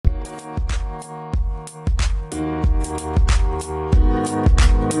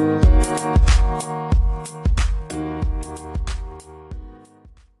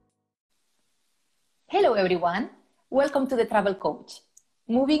everyone. Welcome to the Travel Coach,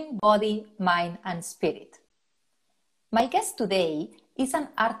 moving body, mind, and spirit. My guest today is an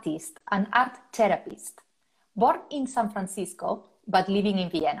artist and art therapist, born in San Francisco but living in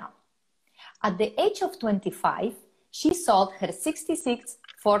Vienna. At the age of 25, she sold her 66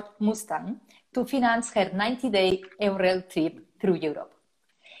 Ford Mustang to finance her 90-day Eurail trip through Europe.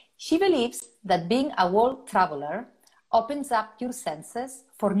 She believes that being a world traveler opens up your senses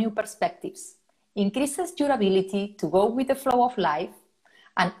for new perspectives, increases your ability to go with the flow of life,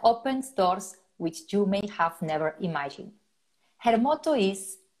 and opens doors which you may have never imagined. Her motto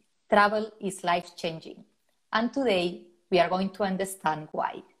is, travel is life-changing. And today, we are going to understand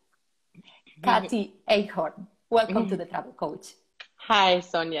why. Kathy Eichhorn, welcome to the Travel Coach. Hi,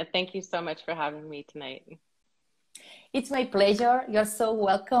 Sonia. Thank you so much for having me tonight. It's my pleasure. You're so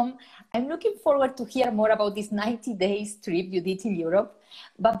welcome. I'm looking forward to hear more about this 90 days trip you did in Europe.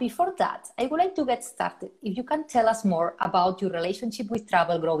 But before that, I would like to get started. If you can tell us more about your relationship with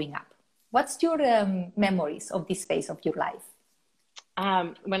travel growing up. What's your memories of this phase of your life?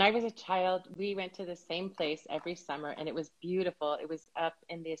 When I was a child, we went to the same place every summer, and it was beautiful. It was up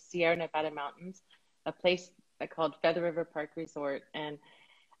in the Sierra Nevada mountains, a place called Feather River Park Resort. And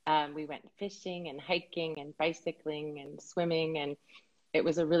we went fishing and hiking and bicycling and swimming, and it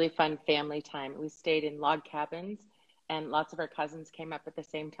was a really fun family time. We stayed in log cabins, and lots of our cousins came up at the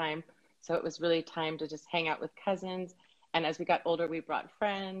same time. So it was really time to just hang out with cousins. And as we got older, we brought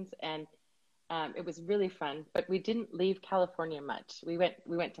friends, and it was really fun. But we didn't leave California much. We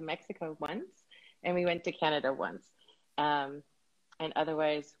went to Mexico once, and we went to Canada once. And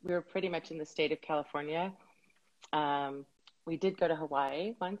otherwise, we were pretty much in the state of California. We did go to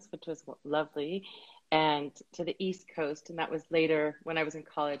Hawaii once, which was lovely, and to the East Coast. And that was later when I was in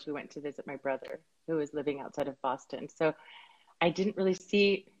college. We went to visit my brother who was living outside of Boston. So I didn't really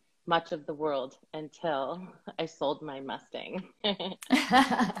see much of the world until I sold my Mustang.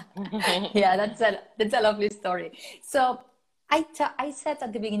 Yeah, that's a lovely story. So I said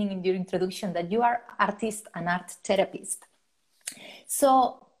at the beginning in your introduction that you are artist and art therapist.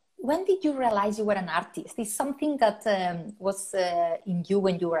 So when did you realize you were an artist? Is something that was in you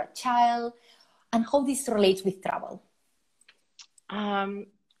when you were a child? And how this relates with travel?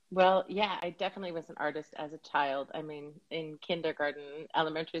 Well, yeah, I definitely was an artist as a child. I mean, in kindergarten,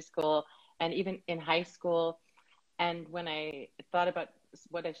 elementary school, and even in high school. And when I thought about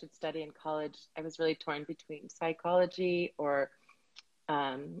what I should study in college, I was really torn between psychology or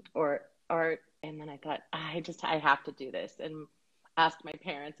art. And then I thought, I have to do this. And asked my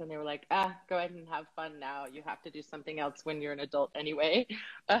parents, and they were like, go ahead and have fun now. You have to do something else when you're an adult anyway,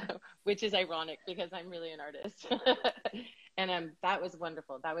 which is ironic because I'm really an artist. And that was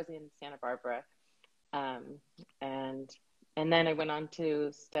wonderful. That was in Santa Barbara. And then I went on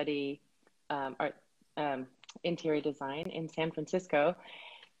to study art, interior design in San Francisco.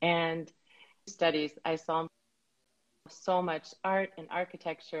 And studies, I saw so much art and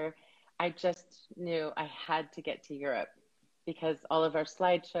architecture. I just knew I had to get to Europe, because all of our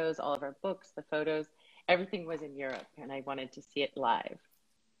slideshows, all of our books, the photos, everything was in Europe, and I wanted to see it live.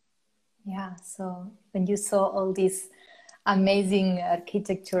 Yeah, so when you saw all this amazing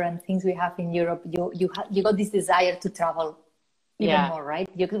architecture and things we have in Europe, you got this desire to travel even more, right?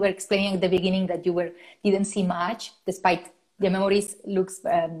 You were explaining at the beginning that you didn't see much, despite the memories looks,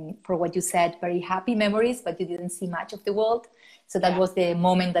 for what you said, very happy memories, but you didn't see much of the world. So that was the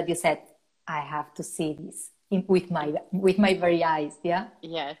moment that you said, I have to see this with my very eyes.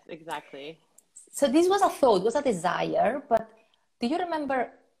 Yes, exactly. So this was a thought, was a desire, but do you remember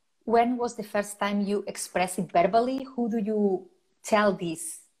when was the first time you expressed it verbally? Who do you tell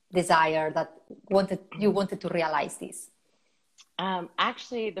this desire that you wanted to realize this?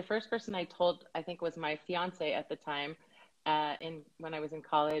 Actually, the first person I told, I think, was my fiance at the time, when I was in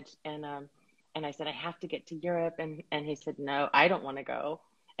college, and I said, I have to get to Europe, and he said, no, I don't want to go.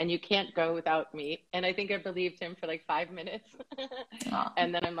 And you can't go without me. And I think I believed him for like 5 minutes.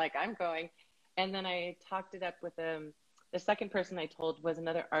 And then I'm like, I'm going. And then I talked it up with the second person I told was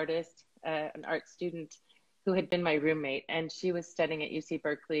another artist, an art student who had been my roommate. And she was studying at UC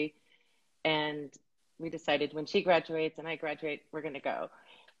Berkeley. And we decided when she graduates and I graduate, we're going to go.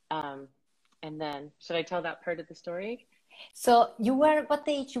 And then, should I tell that part of the story? So you were, what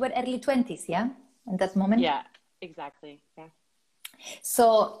age? You were early 20s, yeah? At that moment? Yeah, exactly. Yeah.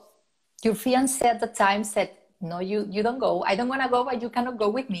 So your fiance at the time said, no, you don't go. I don't want to go, but you cannot go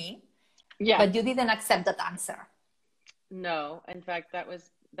with me. Yeah. But you didn't accept that answer. No. In fact, that was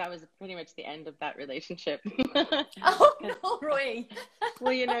pretty much the end of that relationship. Oh, no, Roy.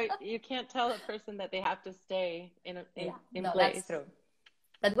 Well, you can't tell a person that they have to stay in place. That's true.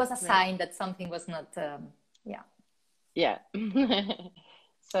 That was a sign that something was not Yeah, Yeah. I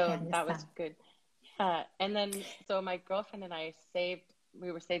So that was understand. good. And then, so my girlfriend and I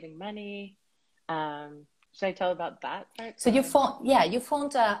we were saving money. Should I tell about that part So you or? found, yeah, you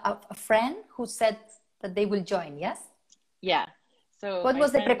found a friend who said that they will join, yes? Yeah. So What my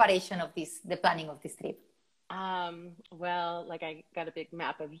was the friend, preparation of this, the planning of this trip? well, like I got a big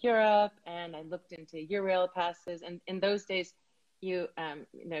map of Europe and I looked into Eurail passes. And in those days, you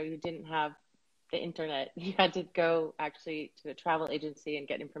didn't have the internet. You had to go actually to a travel agency and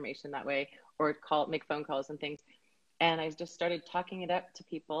get information that way, or make phone calls and things. And I just started talking it up to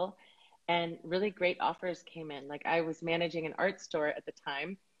people, and really great offers came in. Like I was managing an art store at the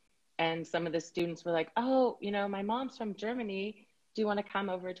time, and some of the students were like, "Oh, my mom's from Germany. Do you want to come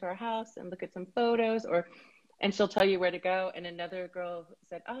over to our house and look at some photos?" And she'll tell you where to go. And another girl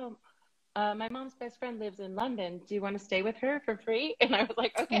said, "Oh, my mom's best friend lives in London. Do you want to stay with her for free?" And I was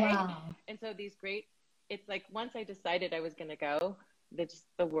like, "Okay." Wow. And so it's like once I decided I was going to go,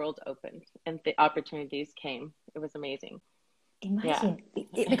 the world opened and the opportunities came. It was amazing. Yeah, Imagine,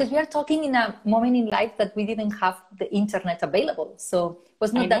 because we are talking in a moment in life that we didn't have the internet available. So it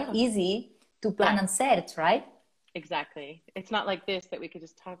was I not that know. easy to plan Yeah, and search, right? exactly. It's not like this that we could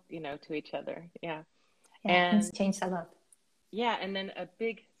just talk, to each other. Yeah. Yeah, things And changed a lot. yeah, and then a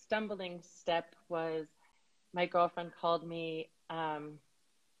big stumbling step was my girlfriend called me.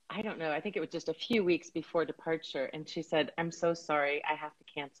 I don't know, I think it was just a few weeks before departure. And she said, "I'm so sorry. I have to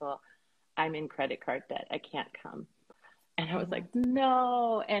cancel. I'm in credit card debt. I can't come." And I Oh, was like, God.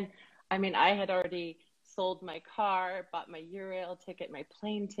 "No." And I mean, I had already sold my car, bought my Eurail ticket, my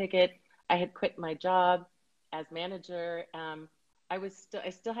plane ticket. I had quit my job as manager. I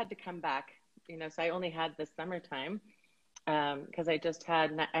still had to come back, so I only had the summertime because I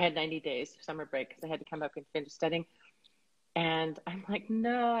had 90 days summer break because I had to come back and finish studying. And I'm like,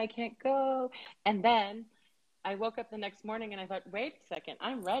 "No, I can't go." And then I woke up the next morning and I thought, "Wait a second,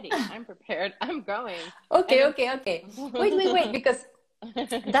 I'm ready. I'm prepared. I'm going." And Okay, then, okay, okay. Wait, because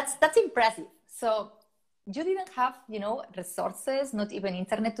that's impressive. So you didn't have, resources, not even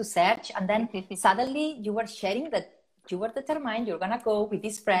internet to search, and then suddenly you were sharing that you were determined you're gonna go with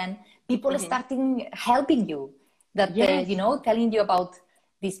this friend. People Mhm. starting helping you, that Yes. telling you about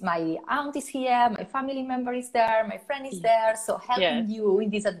this. My aunt is here, my family member is there, my friend is there, so Yes. helping you in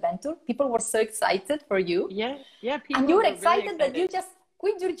this adventure. People were so excited for you, Yeah. Yeah. and you People were were really excited that you excited. just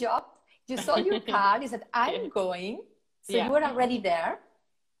quit your job, you sold your car, you said, Yeah. I'm going. So you Yeah. were already there.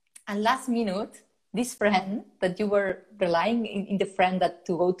 And last minute, this friend that you were relying in the friend that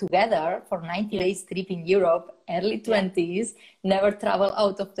to go together for 90 Yeah. days trip in Europe, early Yeah. 20s, never travel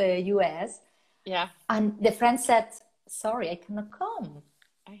out of the US. Yeah. And the friend said, sorry, I cannot come.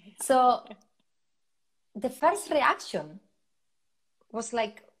 I, So the first reaction was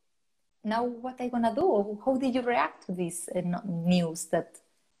like, now what are you gonna do? How did you react to this news that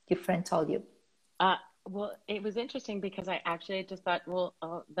your friend told you? uh, well, it was interesting because I actually just thought, well,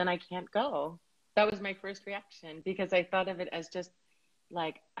 then I can't go. That was my first reaction because I thought of it as just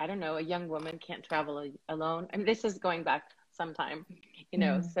like, I don't know, a young woman can't travel alone. I mean, this is going back some time.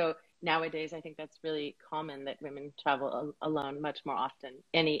 Mm. So nowadays I think that's really common that women travel alone much more often,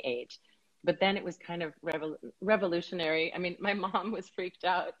 any age. But then it was kind of revolutionary. I mean, my mom was freaked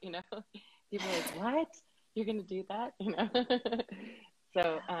out. People were like, "What? You're going to do that?"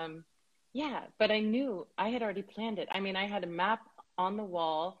 So, yeah, but I knew I had already planned it. I mean, I had a map on the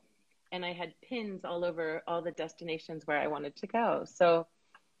wall and I had pins all over all the destinations where I wanted to go. So,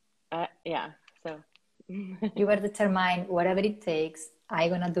 yeah, so You were determined, whatever it takes, I'm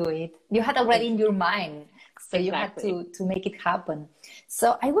gonna do it. You had already ex in your mind, so you had exactly. to make it happen.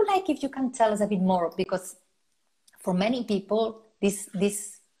 So I would like if you can tell us a bit more, because for many people, this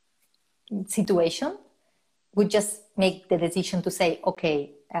situation would just make the decision to say,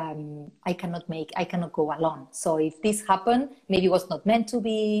 okay, I cannot go alone. So if this happened, maybe it was not meant to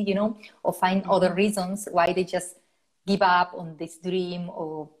be, or find other Hmm. reasons why they just give up on this dream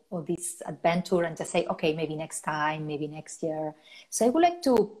or this adventure and just say, okay, maybe next time, maybe next year. So I would like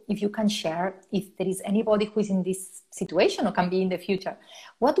to, if you can share, if there is anybody who is in this situation or can be in the future,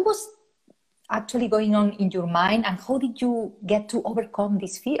 what was actually going on in your mind and how did you get to overcome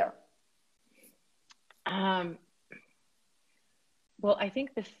this fear? Um, well, I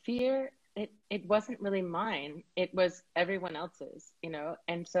think the fear, it wasn't really mine. It was everyone else's.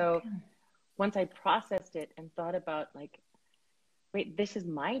 And so Okay. once I processed it and thought about like, wait, this is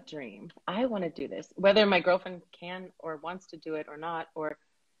my dream. I want to do this, whether my girlfriend can or wants to do it or not, or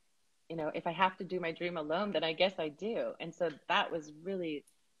if I have to do my dream alone, then I guess I do. And so that was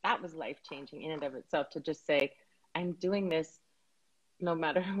life changing in and of itself to just say, I'm doing this no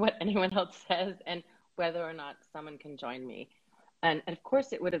matter what anyone else says. And whether or not someone can join me. And of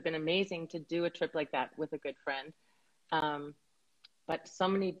course, it would have been amazing to do a trip like that with a good friend. Um, but so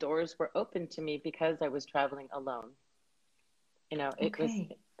many doors were open to me because I was traveling alone. You know, Okay.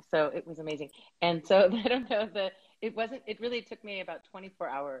 it was amazing. And so I don't know, it really took me about 24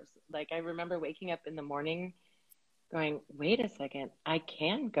 hours. Like I remember waking up in the morning going, wait a second, I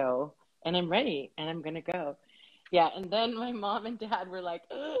can go and I'm ready and I'm gonna go. Yeah, and then my mom and dad were like,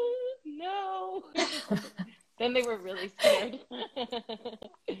 no. Then they were really scared.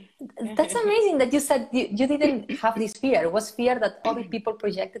 That's amazing that you said you didn't have this fear. It was fear that other people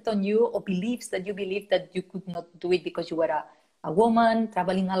projected on you, or beliefs that you believed that you could not do it because you were a woman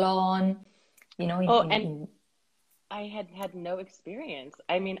traveling alone, you know, Oh, and I had had no experience.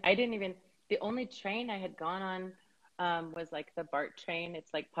 I mean, I didn't even, the only train I had gone on was like the BART train.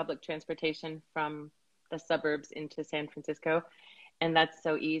 It's like public transportation from the suburbs into San Francisco. And that's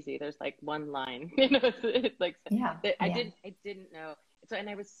so easy. There's like one line, you know, it's like, yeah, yeah. I didn't know. So, and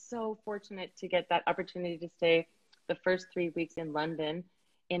I was so fortunate to get that opportunity to stay the first 3 weeks in London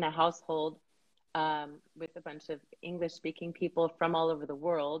in a household with a bunch of English speaking people from all over the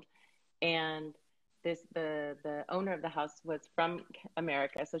world. And the owner of the house was from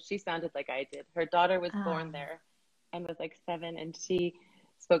America, so she sounded like I did. Her daughter was Ah, born there and was like 7, and she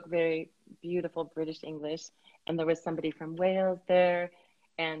spoke very beautiful British English. And there was somebody from Wales there,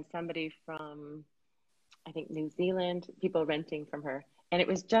 and somebody from, I think, New Zealand, people renting from her. And it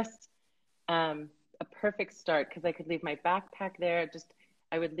was just a perfect start because I could leave my backpack there. Just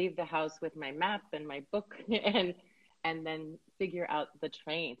I would leave the house with my map and my book, and then figure out the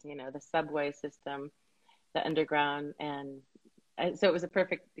trains, you know, the subway system, the underground, and so it was a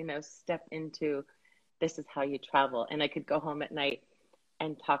perfect, you know, step into this is how you travel. And I could go home at night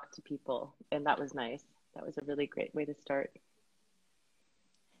and talk to people, and that was nice. That was a really great way to start.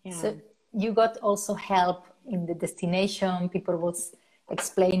 Yeah. so you got also help in the destination. People was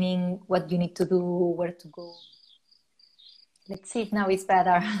explaining what you need to do, where to go. Let's see if now it's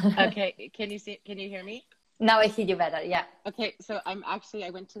better. Okay. Can you hear me? Now I hear you better. Yeah, Okay, so I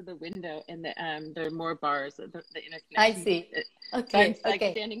went to the window and there are more bars, the I interconnection. see. So I'm Okay, like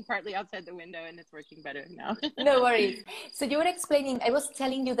okay. standing partly outside the window and it's working better now. No worries. So you were explaining, I was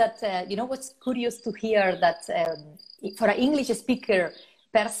telling you that, you know, what's curious to hear that for an English speaker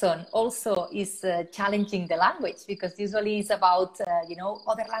person also is challenging the language because usually it's about, you know,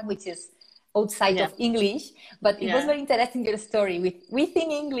 other languages outside Yeah, of English. But it was yeah, very interesting your story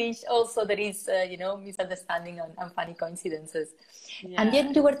within English also there is, you know, misunderstanding and funny coincidences. And yeah.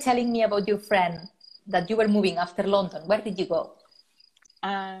 then you were telling me about your friend that you were moving after London. Where did you go?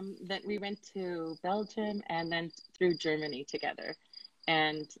 Then we went to Belgium and then through Germany together,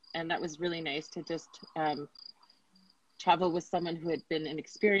 and that was really nice to just travel with someone who had been an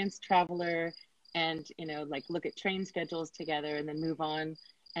experienced traveler, and you know, like look at train schedules together and then move on.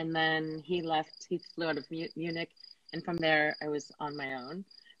 And then he flew out of Munich, and from there I was on my own,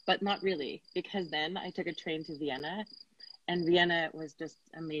 but not really, because then I took a train to Vienna, and Vienna was just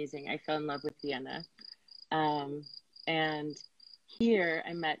amazing. I fell in love with Vienna. And here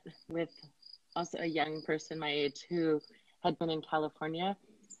I met with also a young person my age who had been in California,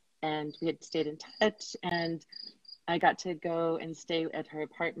 and we had stayed in touch, and I got to go and stay at her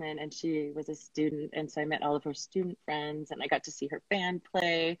apartment, and she was a student, and so I met all of her student friends, and I got to see her band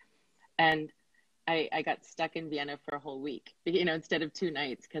play, and I got stuck in Vienna for a whole week, you know, instead of 2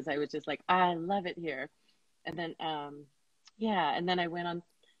 nights, because I was just like, I love it here. And then yeah, and then I went on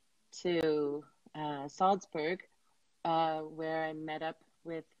to Salzburg, where I met up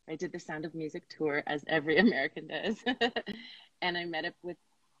with, I did the Sound of Music tour as every American does. And I met up with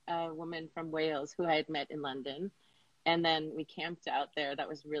a woman from Wales who I had met in London. And then we camped out there. That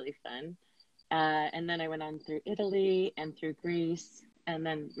was really fun. And then I went on through Italy and through Greece and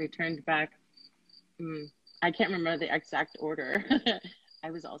then returned back. I can't remember the exact order. I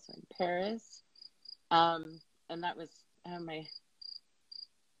was also in Paris. And that was my,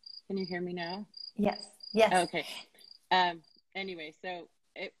 can you hear me now? Yes, yes. Okay. Anyway, so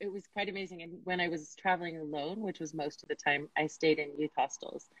it was quite amazing. And when I was traveling alone, which was most of the time, I stayed in youth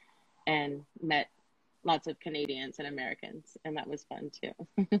hostels and met lots of Canadians and Americans, and that was fun too.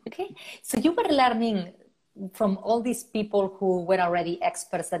 Okay. So you were learning from all these people who were already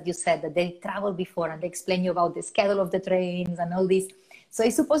experts that you said that they traveled before and they explain you about the schedule of the trains and all this. So I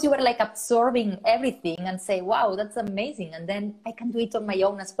suppose you were like absorbing everything and say, wow, that's amazing. And then I can do it on my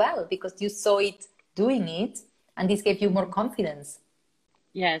own as well because you saw it doing it and this gave you more confidence.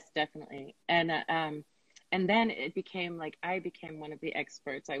 Yes, definitely. And then it became like I became one of the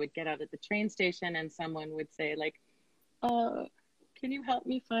experts. I would get out at the train station and someone would say like, "Oh, can you help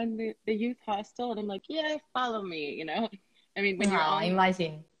me find the youth hostel? And I'm like, yeah, follow me, you know? I mean, Oh,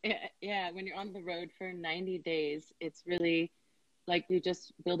 imagine. yeah, when you're on the road for 90 days, it's really like you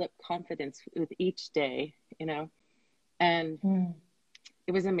just build up confidence with each day, you know? And Mm.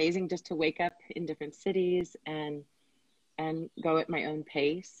 it was amazing just to wake up in different cities and go at my own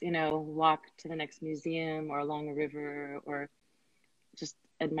pace, you know, walk to the next museum or along a river or just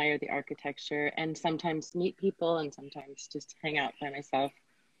admire the architecture and sometimes meet people and sometimes just hang out by myself.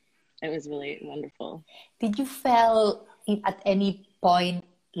 It was really wonderful. Did you feel at any point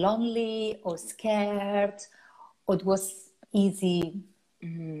lonely or scared, or it was easy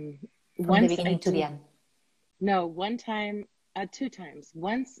Mm. from the Once I beginning to the did, end? no, one time, two times.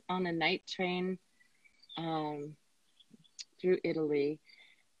 Once on a night train um, through Italy,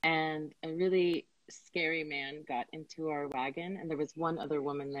 and a really scary man got into our wagon, and there was one other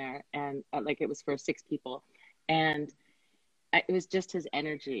woman there, and like it was for 6 people, and it was just his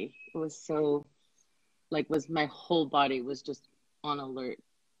energy. It was so like was my whole body was just on alert,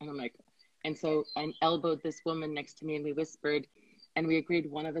 and I'm like, and so I elbowed this woman next to me, and we whispered, and we agreed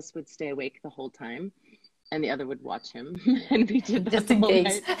one of us would stay awake the whole time and the other would watch him. And we did that Just the in whole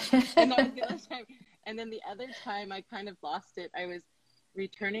case. night. And that was the other time. And then the other time I kind of lost it. I was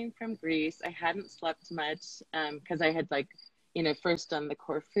returning from Greece. I hadn't slept much because I had like, you know, first done the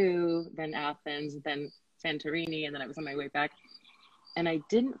Corfu, then Athens, then Santorini, and then I was on my way back. And I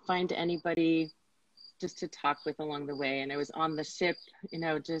didn't find anybody just to talk with along the way. And I was on the ship, you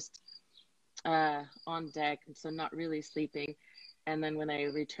know, just on deck, and so not really sleeping. And then when I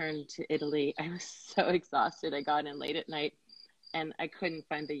returned to Italy, I was so exhausted. I got in late at night and I couldn't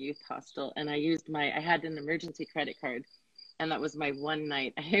find the youth hostel. And I had an emergency credit card. And that was my one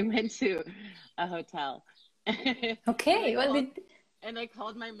night. I went to a hotel. and I Okay, well, called, and I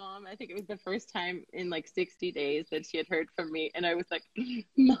called my mom. I think it was the first time in like 60 days that she had heard from me. And I was like,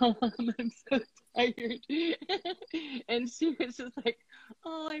 Mom, I'm so tired. And she was just like,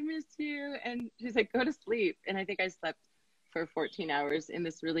 oh, I miss you. And she's like, go to sleep. And I think I slept for 14 hours in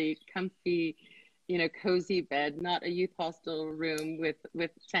this really comfy, you know, cozy bed, not a youth hostel room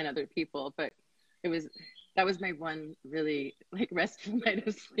with 10 other people, but that was my one really like restful night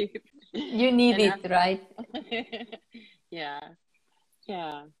of sleep. you need And it, right? yeah,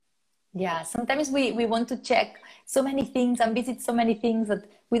 yeah, Yeah, sometimes we want to check so many things and visit so many things that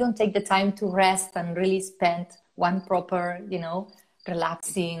we don't take the time to rest and really spend one proper, you know,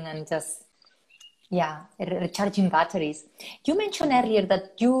 relaxing and just, yeah, recharging batteries. You mentioned earlier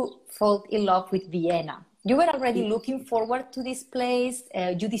that you fell in love with Vienna. You were already looking forward to this place.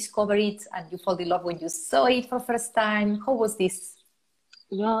 You discovered it and you fell in love when you saw it for the first time. How was this?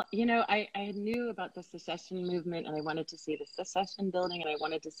 Well, you know, I knew about the secession movement and I wanted to see the secession building and I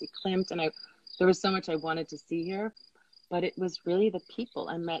wanted to see Klimt and there was so much I wanted to see here, but it was really the people.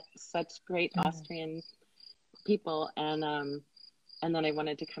 I met such great Austrian people and then I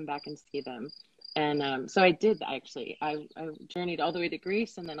wanted to come back and see them. And so I did actually. I journeyed all the way to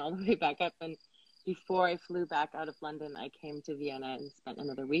Greece and then all the way back up. And before I flew back out of London, I came to Vienna and spent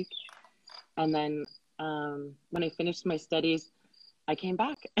another week. And then when I finished my studies, I came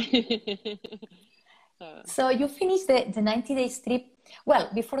back. So you finished the 90 days trip. Well,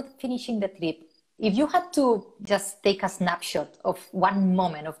 before finishing the trip, if you had to just take a snapshot of one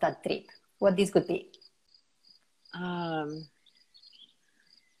moment of that trip, what this would be?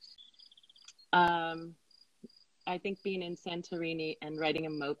 I think being in Santorini and riding a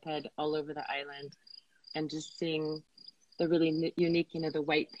moped all over the island and just seeing the really unique, you know, the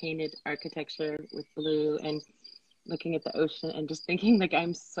white painted architecture with blue and looking at the ocean and just thinking like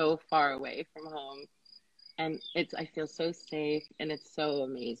I'm so far away from home and I feel so safe and it's so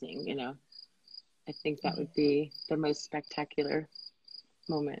amazing, you know. I think that would be the most spectacular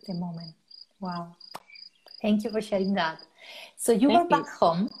moment. The moment. Wow. Thank you for sharing that. So you were Thank you. back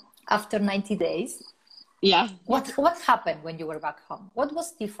home after 90 days. Yeah. What happened when you were back home? What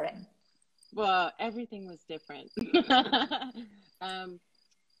was different? Well, everything was different.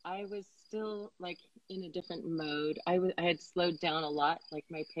 I was still like in a different mode. I had slowed down a lot. Like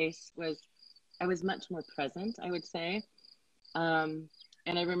my pace I was much more present, I would say.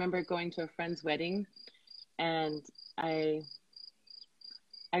 And I remember going to a friend's wedding and I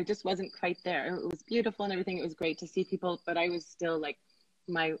just wasn't quite there. It was beautiful and everything. It was great to see people, but I was still like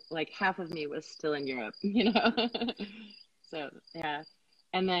half of me was still in Europe, you know? So yeah.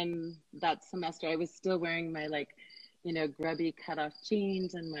 And then that semester I was still wearing my like, you know, grubby cut off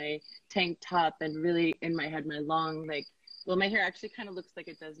jeans and my tank top and really in my head, my long, like, well, my hair actually kind of looks like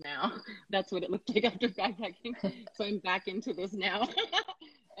it does now. That's what it looked like after backpacking. So I'm back into this now.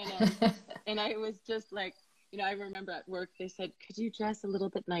 And I was just like, I remember at work, they said, could you dress a little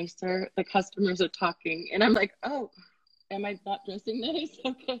bit nicer? The customers are talking. And I'm like, oh, am I not dressing nice?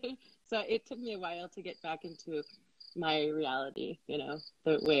 Okay. So it took me a while to get back into my reality,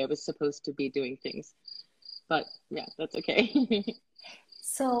 the way I was supposed to be doing things. But yeah, that's okay.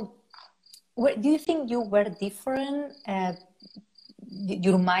 So, do you think you were different?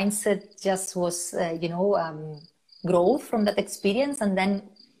 Your mindset just was, growth from that experience, and then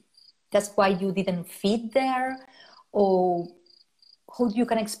that's why you didn't fit there? Or how you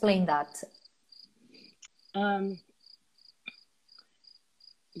can explain that?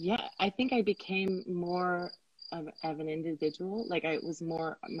 Yeah, I think I became more of an individual. Like I was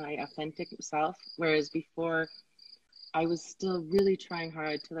more my authentic self, whereas before I was still really trying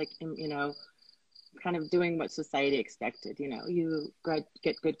hard to kind of doing what society expected. You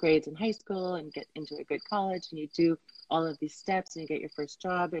get good grades in high school and get into a good college, and you do all of these steps and you get your first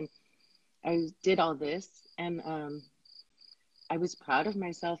job. And I did all this, and I was proud of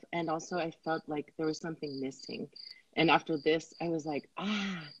myself, and also I felt like there was something missing. And after this, I was like,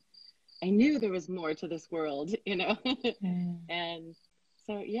 I knew there was more to this world, And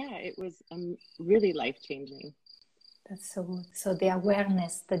so, yeah, it was really life-changing. That's so good. So the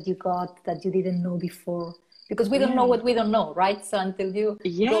awareness that you got that you didn't know before, because we don't know what we don't know, right? So until you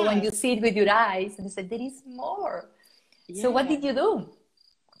go and you see it with your eyes and you say, there is more. Yeah. So what did you do?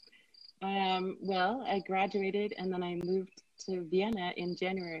 Well, I graduated and then I moved to Vienna in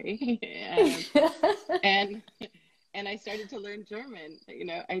January. And I started to learn German.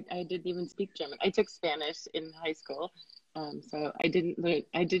 I didn't even speak German. I took Spanish in high school. So I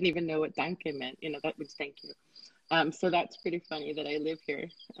didn't even know what danke meant. That means thank you. So that's pretty funny that I live here.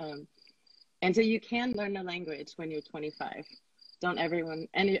 And so you can learn a language when you're 25. Don't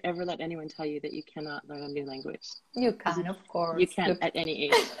ever let anyone tell you that you cannot learn a new language. You can, of course. You can at any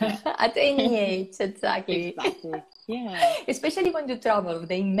age. Yeah. At any age, exactly. Exactly. Yeah. Especially when you travel,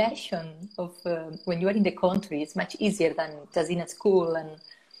 the immersion of when you are in the country is much easier than just in a school, and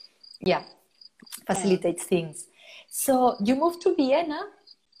facilitates things. So you moved to Vienna,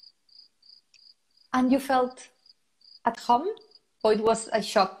 and you felt at home, or it was a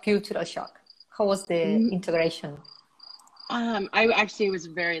shock, cultural shock? How was the integration? I actually was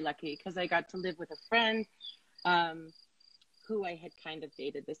very lucky because I got to live with a friend who I had kind of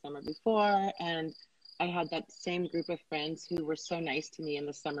dated the summer before, and I had that same group of friends who were so nice to me in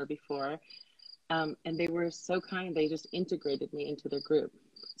the summer before, and they were so kind. They just integrated me into their group.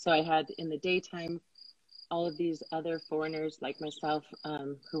 So I had in the daytime all of these other foreigners like myself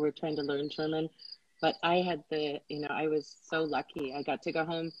who were trying to learn German. But I had I was so lucky. I got to go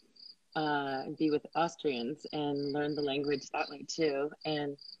home and be with Austrians and learn the language that way too.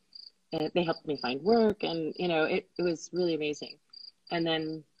 And they helped me find work, and, it was really amazing. And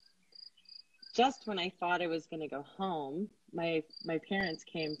then just when I thought I was going to go home, my parents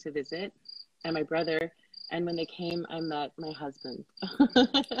came to visit, and my brother. And when they came, I met my husband.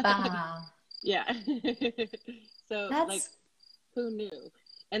 Wow. Yeah. So who knew?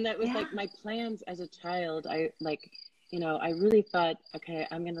 And that was like my plans as a child. I really thought, okay,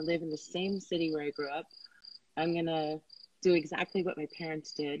 I'm going to live in the same city where I grew up. I'm going to do exactly what my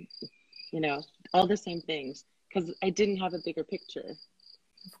parents did, all the same things, because I didn't have a bigger picture.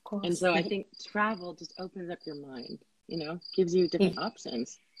 Of course. And so I think travel just opens up your mind, gives you different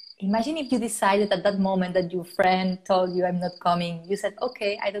options. Imagine if you decided at that moment that your friend told you, I'm not coming. You said,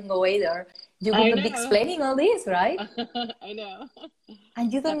 okay, I don't go either. You would not be explaining all this, right? I know.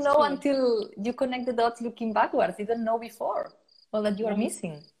 And you don't know until you connect the dots looking backwards. You don't know before all that you are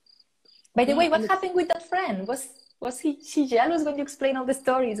missing. By the way, what happened with that friend? Was she jealous when you explained all the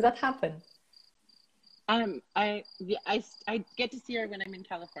stories? What happened? I get to see her when I'm in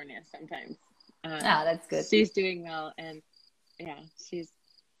California sometimes. That's good. She's doing well, and she's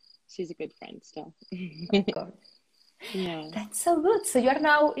a good friend still. Of course. Yeah. That's so good. So you are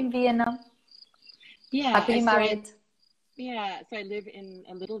now in Vienna. Yeah. Happily married. So I live in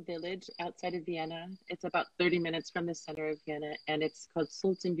a little village outside of Vienna. It's about 30 minutes from the center of Vienna, and it's called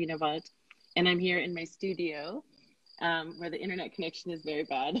Sulz im Wienerwald. And I'm here in my studio, where the internet connection is very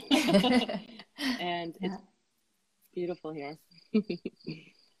bad. And it's beautiful here.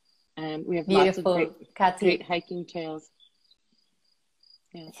 And we have lots of great hiking trails.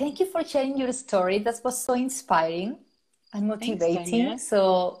 Yeah. Thank you for sharing your story. That was so inspiring and motivating. Thanks,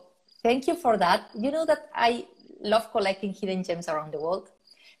 so thank you for that. You know that I love collecting hidden gems around the world.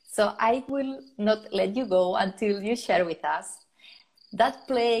 So I will not let you go until you share with us that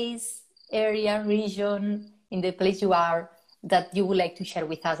place, area, region, in the place you are, that you would like to share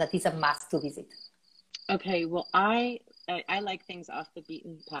with us that is a must to visit. Okay, well, I like things off the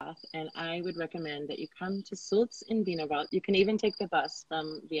beaten path, and I would recommend that you come to Sulz in Wienerwald. You can even take the bus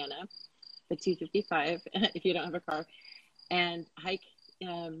from Vienna, the 255, if you don't have a car, and hike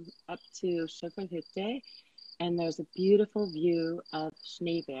up to Schöfferhütte, and there's a beautiful view of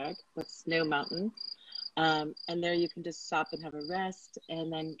Schneeberg, that's Snow Mountain. And there you can just stop and have a rest,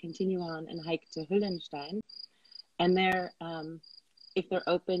 and then continue on and hike to Hüllenstein. And there, if they're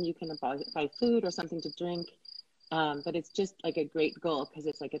open, you can buy food or something to drink. But it's just like a great goal because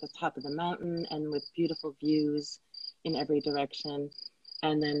it's like at the top of the mountain and with beautiful views in every direction,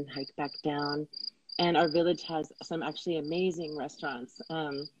 and then hike back down. And our village has some actually amazing restaurants.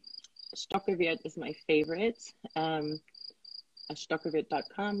 Stockerwirt is my favorite.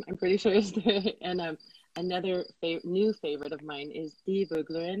 Stockerwirt.com, I'm pretty sure is there. And another new favorite of mine is Die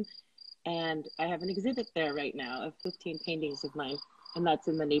Vöglerin. And I have an exhibit there right now of 15 paintings of mine, and that's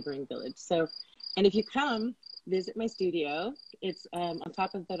in the neighboring village. So, and if you come visit my studio, it's on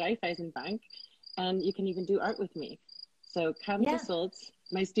top of the Raiffeisenbank, and you can even do art with me. So come to Sulz.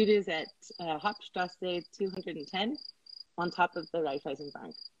 My studio is at Hauptstrasse 210 on top of the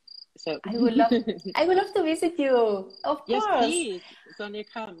Raiffeisenbank. So I would love to visit you. Of yes, course. please, Sonia,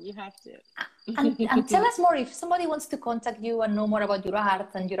 come. You have to. And tell us more, if somebody wants to contact you and know more about your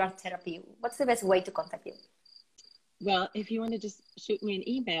art and your art therapy, what's the best way to contact you? Well, if you want to just shoot me an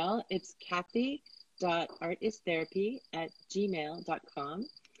email, it's kathy.artisttherapy@gmail.com,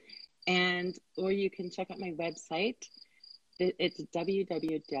 and or you can check out my website. It's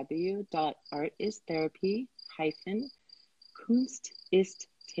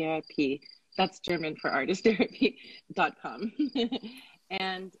www.artisttherapy-kunstisttherapie. That's German for artisttherapy.com.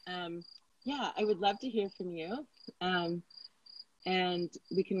 And yeah, I would love to hear from you. And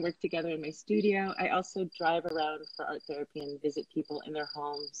we can work together in my studio. I also drive around for art therapy and visit people in their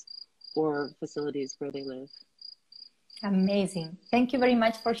homes or facilities where they live. Amazing. Thank you very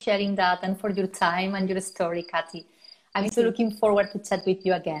much for sharing that and for your time and your story, Kathy. I'm so looking forward to chat with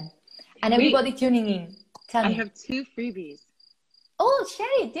you again. And everybody tuning in, tell me. I have 2 freebies. Oh,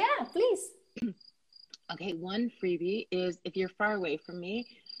 share it. Yeah, please. Okay, one freebie is if you're far away from me,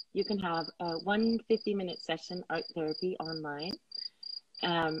 you can have a 150-minute session art therapy online.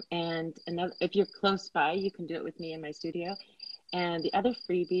 And another, if you're close by, you can do it with me in my studio. And the other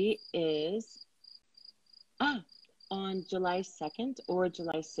freebie is on July 2nd or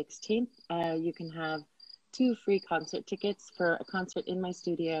July 16th, you can have 2 free concert tickets for a concert in my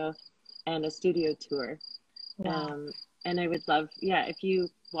studio and a studio tour. Wow. And I would love, if you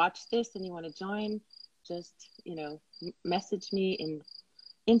watch this and you want to join, just, message me in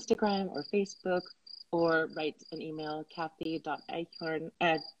Instagram or Facebook, or write an email,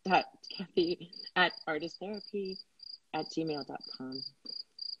 kathy@artisttherapy@gmail.com.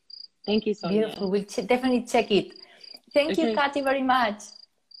 Thank you, Sonia. Beautiful. We'll definitely check it. Thank you, Kathy, very much.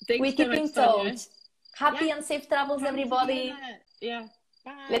 We keep in touch. Happy and safe travels, everybody. Yeah.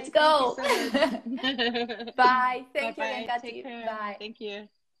 Bye. Let's go. Thank you so much. Bye. Thank you, Bye-bye. Kathy. Take care. Bye. Thank you.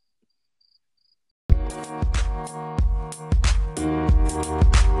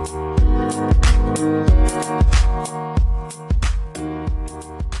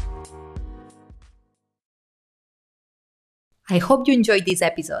 I hope you enjoyed this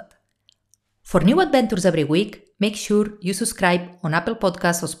episode. For new adventures every week, make sure you subscribe on Apple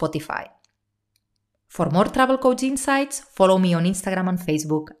Podcasts or Spotify. For more travel coach insights, follow me on Instagram and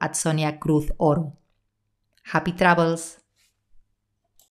Facebook at Sonia Cruz Oro. Happy travels!